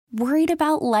Worried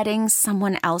about letting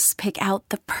someone else pick out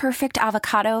the perfect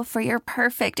avocado for your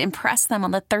perfect impress them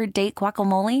on the third date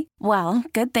guacamole? Well,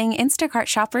 good thing Instacart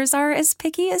shoppers are as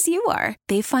picky as you are.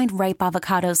 They find ripe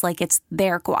avocados like it's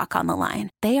their guac on the line.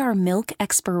 They are milk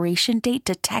expiration date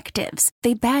detectives.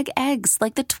 They bag eggs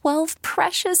like the 12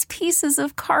 precious pieces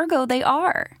of cargo they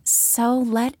are. So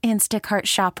let Instacart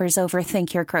shoppers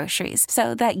overthink your groceries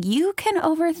so that you can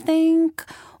overthink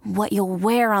what you'll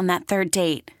wear on that third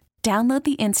date. Download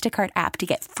the Instacart app to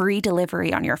get free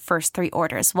delivery on your first 3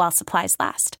 orders while supplies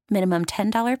last. Minimum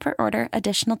 $10 per order.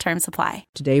 Additional terms apply.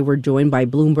 Today we're joined by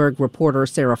Bloomberg reporter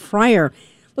Sarah Frier.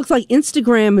 Looks like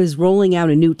Instagram is rolling out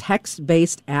a new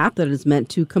text-based app that is meant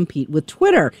to compete with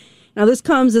Twitter. Now, this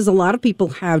comes as a lot of people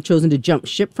have chosen to jump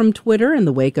ship from Twitter in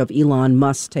the wake of Elon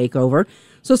Musk's takeover.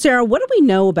 So, Sarah, what do we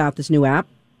know about this new app?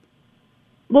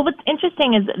 Well, what's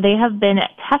interesting is they have been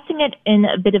testing it in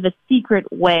a bit of a secret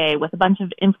way with a bunch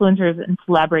of influencers and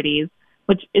celebrities,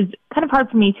 which is kind of hard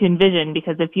for me to envision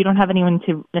because if you don't have anyone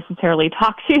to necessarily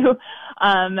talk to,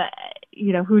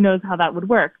 who knows how that would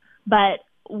work. But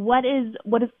what is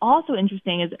also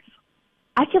interesting is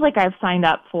I feel like I've signed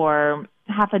up for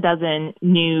half a dozen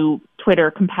new Twitter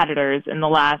competitors in the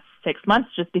last 6 months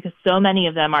just because so many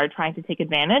of them are trying to take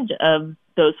advantage of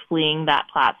those fleeing that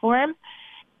platform.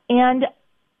 And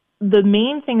the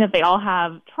main thing that they all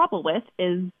have trouble with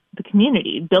is the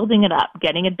community, building it up,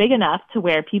 getting it big enough to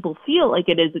where people feel like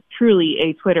it is truly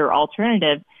a Twitter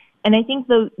alternative. And I think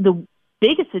the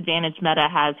biggest advantage Meta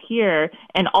has here,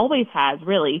 and always has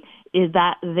really, is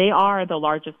that they are the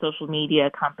largest social media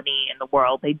company in the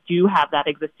world. They do have that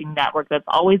existing network that's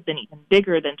always been even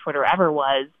bigger than Twitter ever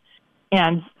was.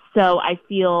 And so I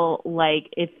feel like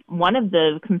if one of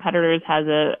the competitors has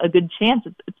a good chance,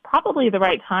 it's probably the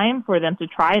right time for them to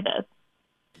try this.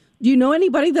 Do you know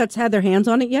anybody that's had their hands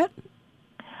on it yet?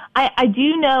 I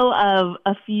do know of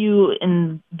a few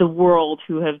in the world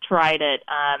who have tried it.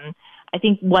 I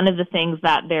think one of the things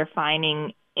that they're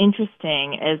finding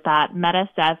interesting is that Meta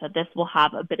says that this will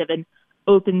have a bit of an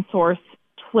open source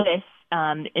twist,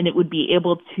 and it would be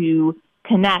able to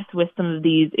connect with some of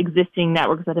these existing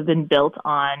networks that have been built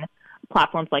on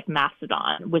platforms like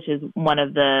Mastodon, which is one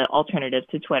of the alternatives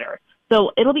to Twitter. So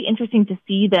it'll be interesting to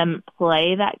see them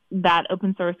play that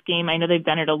open source game. I know they've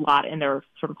done it a lot in their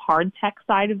sort of hard tech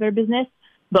side of their business,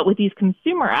 but with these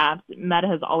consumer apps, Meta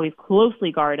has always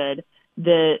closely guarded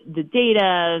the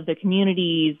data, the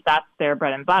communities. That's their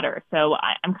bread and butter. So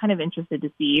I'm kind of interested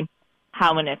to see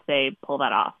how and if they pull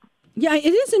that off. Yeah, it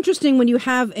is interesting when you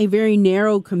have a very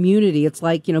narrow community. It's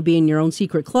like, being your own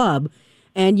secret club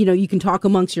and, you can talk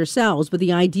amongst yourselves. But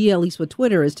the idea, at least with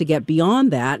Twitter, is to get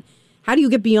beyond that. How do you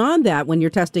get beyond that when you're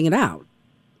testing it out?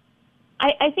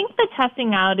 I think the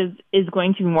testing out is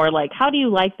going to be more like, how do you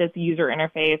like this user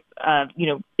interface?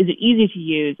 Is it easy to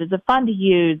use? Is it fun to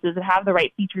use? Does it have the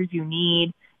right features you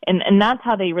need? And that's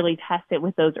how they really test it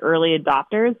with those early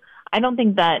adopters. I don't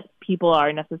think that people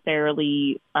are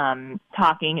necessarily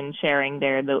talking and sharing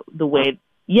there the way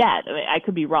yet. I mean, I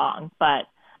could be wrong, but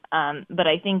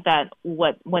I think that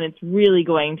when it's really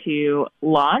going to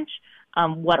launch,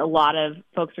 what a lot of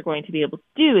folks are going to be able to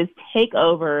do is take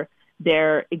over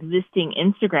their existing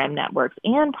Instagram networks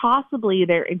and possibly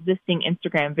their existing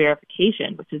Instagram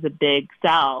verification, which is a big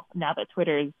sell now that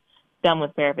Twitter is done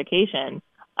with verification,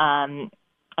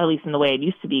 at least in the way it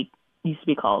used to be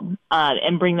called,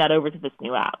 and bring that over to this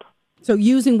new app. So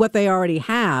using what they already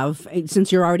have,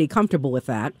 since you're already comfortable with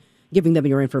that, giving them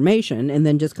your information, and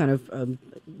then just kind of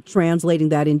translating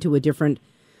that into a different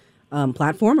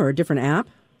platform or a different app?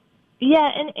 Yeah,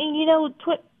 and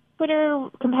Twitter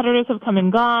competitors have come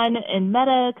and gone, and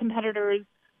Meta competitors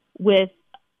with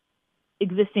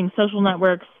existing social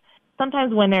networks.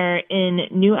 Sometimes when they're in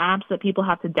new apps that people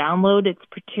have to download, it's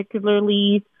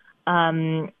particularly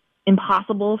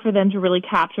impossible for them to really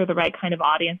capture the right kind of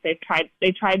audience. They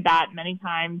tried that many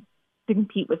times to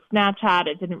compete with Snapchat.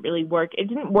 It didn't really work. It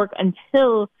didn't work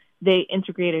until they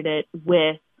integrated it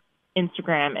with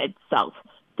Instagram itself.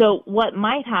 So what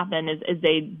might happen is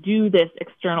they do this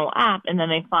external app and then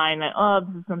they find that,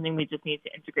 this is something we just need to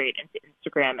integrate into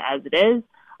Instagram as it is.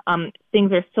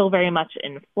 Things are still very much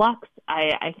in flux.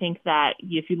 I think that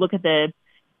if you look at the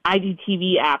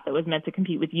IGTV app that was meant to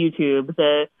compete with YouTube,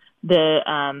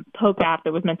 the Poke app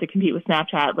that was meant to compete with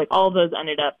Snapchat, like all of those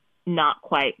ended up not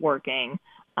quite working.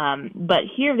 But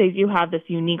here they do have this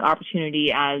unique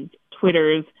opportunity as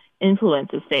Twitter's influence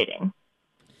is fading.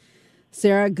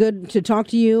 Sarah, good to talk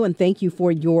to you, and thank you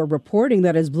for your reporting.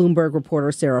 That is Bloomberg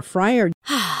reporter Sarah Frier.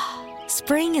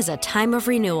 Spring is a time of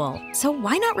renewal, so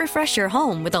why not refresh your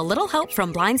home with a little help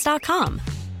from Blinds.com?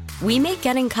 We make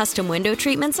getting custom window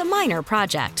treatments a minor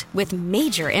project with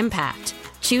major impact.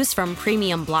 Choose from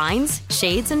premium blinds,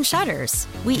 shades, and shutters.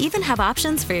 We even have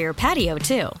options for your patio,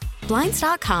 too.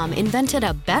 Blinds.com invented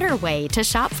a better way to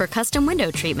shop for custom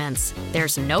window treatments.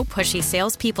 There's no pushy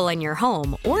salespeople in your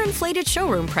home or inflated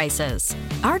showroom prices.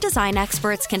 Our design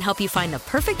experts can help you find the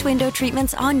perfect window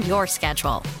treatments on your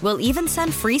schedule. We'll even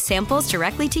send free samples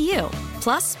directly to you.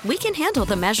 Plus, we can handle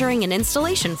the measuring and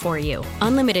installation for you.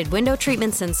 Unlimited window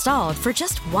treatments installed for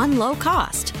just one low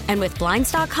cost. And with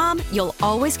Blinds.com, you'll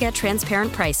always get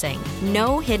transparent pricing.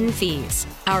 No hidden fees.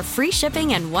 Our free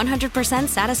shipping and 100%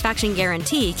 satisfaction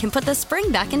guarantee can put the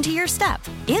spring back into your step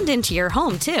and into your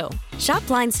home, too. Shop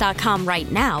Blinds.com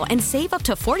right now and save up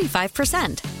to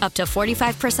 45%. Up to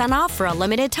 45% off for a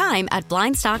limited time at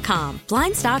Blinds.com.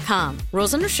 Blinds.com.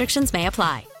 Rules and restrictions may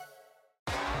apply.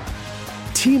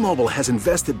 T-Mobile has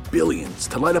invested billions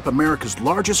to light up America's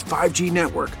largest 5G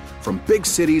network, from big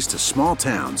cities to small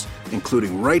towns,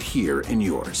 including right here in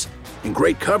yours. And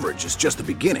great coverage is just the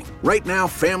beginning. Right now,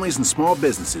 families and small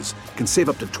businesses can save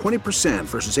up to 20%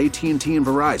 versus AT&T and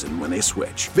Verizon when they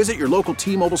switch. Visit your local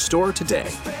T-Mobile store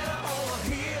today.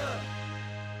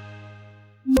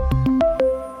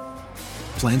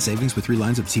 Plan savings with 3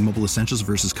 lines of T-Mobile Essentials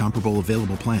versus comparable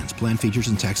available plans. Plan features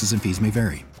and taxes and fees may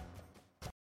vary.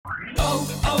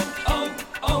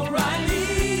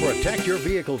 Protect your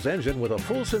vehicle's engine with a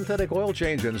full synthetic oil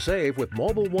change and save with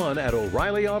Mobil 1 at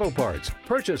O'Reilly Auto Parts.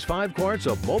 Purchase 5 quarts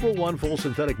of Mobil 1 full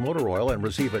synthetic motor oil and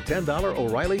receive a $10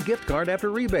 O'Reilly gift card after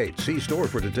rebate. See store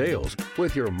for details.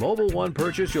 With your Mobil 1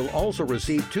 purchase, you'll also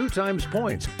receive 2 times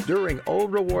points during O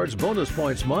Rewards Bonus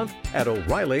Points Month at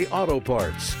O'Reilly Auto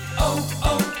Parts.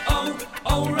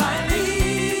 O'Reilly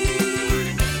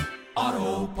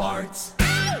Auto Parts.